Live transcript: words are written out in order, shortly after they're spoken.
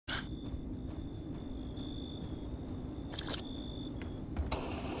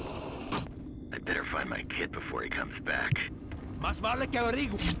my kit before he comes back. Más vale que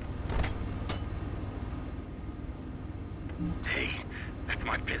averigüe. Hey, that's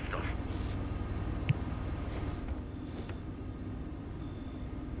my pistol.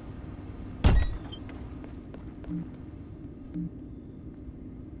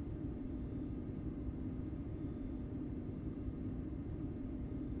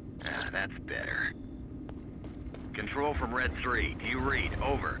 Ah, that's better. Control from Red 3. Do you read?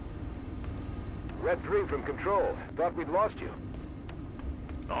 Over. Red 3 from Control. Thought we'd lost you.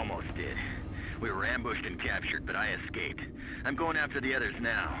 Almost did. We were ambushed and captured, but I escaped. I'm going after the others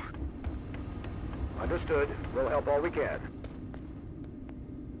now. Understood. We'll help all we can.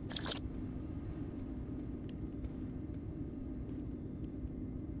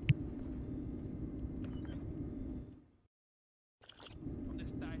 ¿Dónde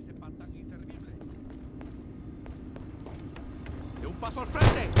está ese patán inservible? ¡De un paso al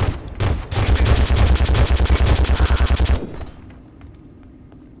frente!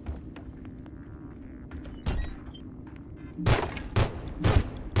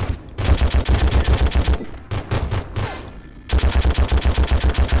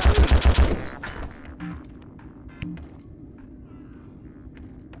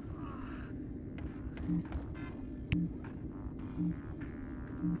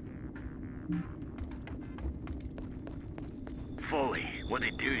 Fully, what'd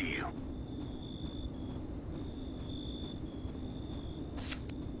they do to you?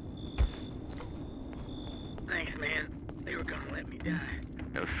 Thanks, man. They were gonna let me die.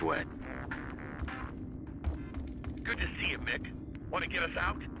 No sweat. Good to see you, Mick. Want to get us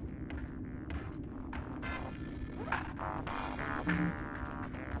out?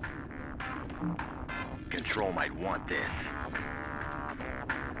 Control might want this.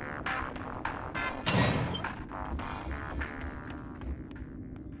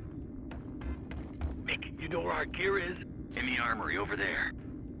 Mick, you know where our gear is? In the armory over there.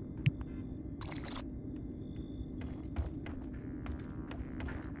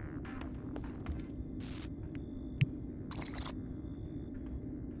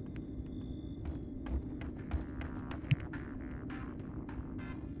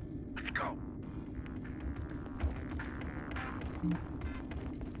 Let's go.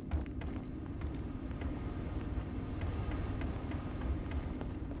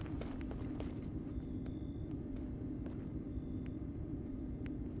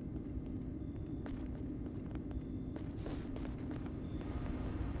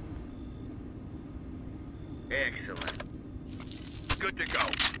 Excellent. Good to go.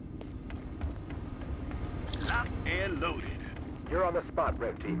 Locked and loaded. You're on the spot,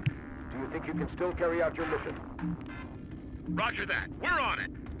 Red Team. Do you think you can still carry out your mission? Roger that. We're on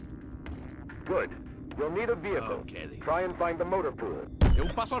it. Good. You'll need a vehicle. Okay. Try and find the motor pool. ¡De un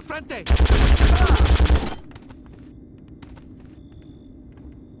paso al frente!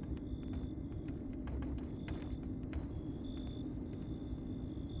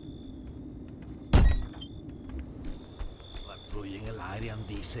 Patrulla en el área,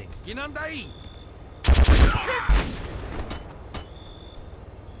 dicen. ¿Quién anda ahí?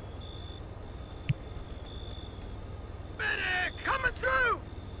 Medic! Coming through!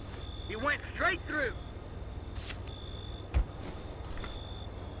 He went straight through.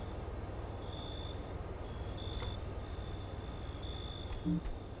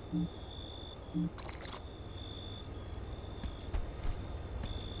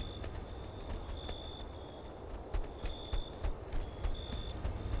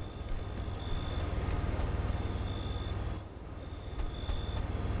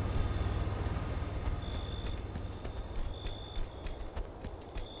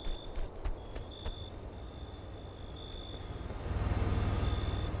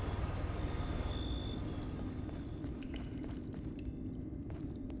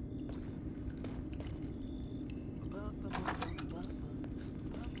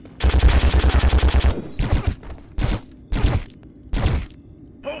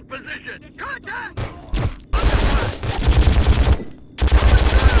 Hold position! Contact!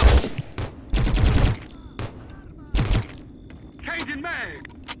 Changing mag!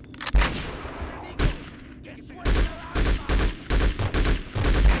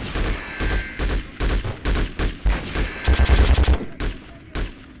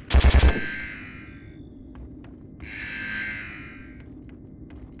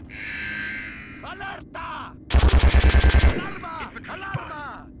 ¡Alerta! ¡Alarma! Infantry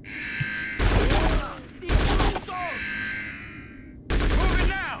 ¡Alarma! Moving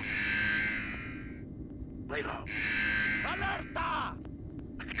now! Lay low. ¡Alerta!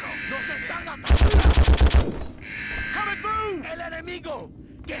 Let's go. ¡Nos están atacando! Coming through! ¡El enemigo!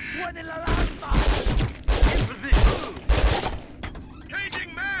 ¡Que suene la alarma!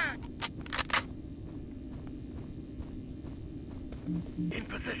 In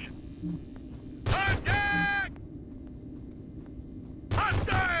position. Contact!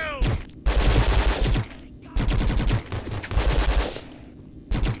 Hostile!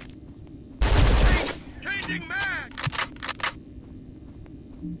 Changing mag!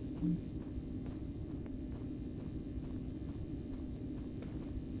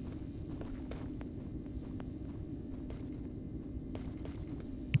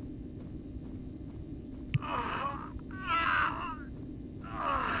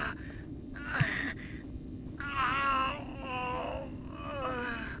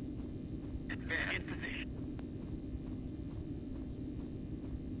 In position.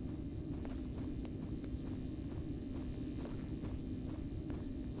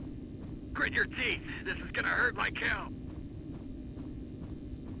 Grit your teeth. This is gonna hurt like hell.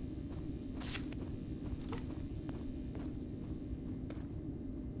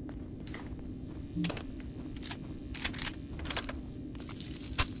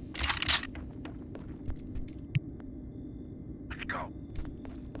 Let's go.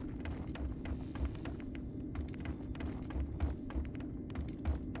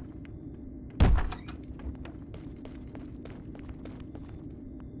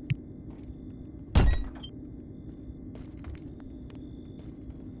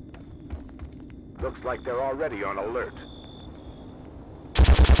 Looks like they're already on alert.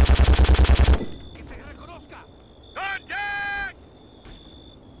 Contact!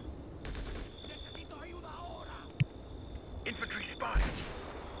 Infantry spotted.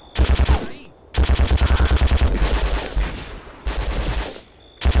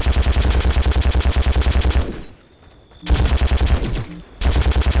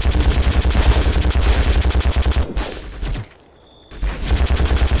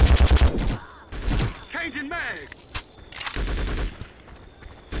 Changing mag!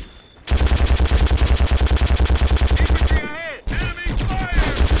 Infantry ahead! Enemy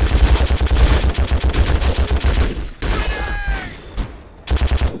fire! Grenade!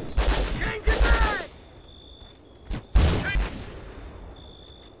 Changing mag!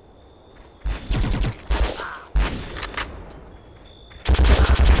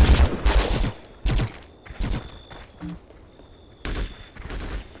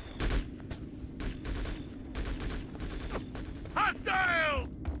 Hostile!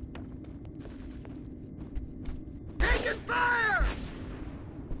 Taking fire!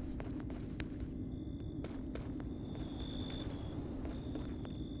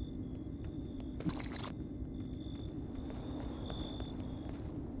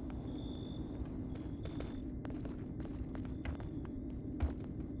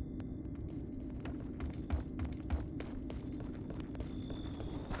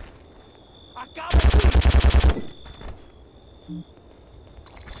 Acaba aqui!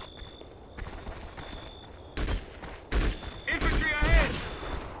 Infantry ahead!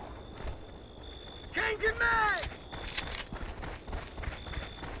 Changing mag!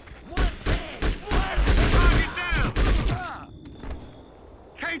 Target down!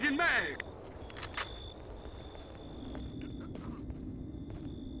 Changing mag!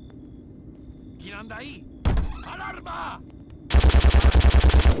 ¿Quién anda ahí? ¡Alarma!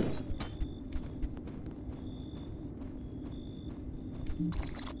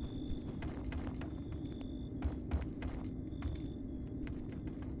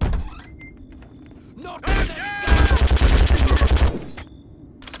 ¡No te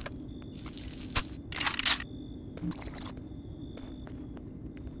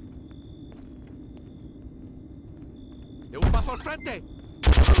 ¡De un paso al frente!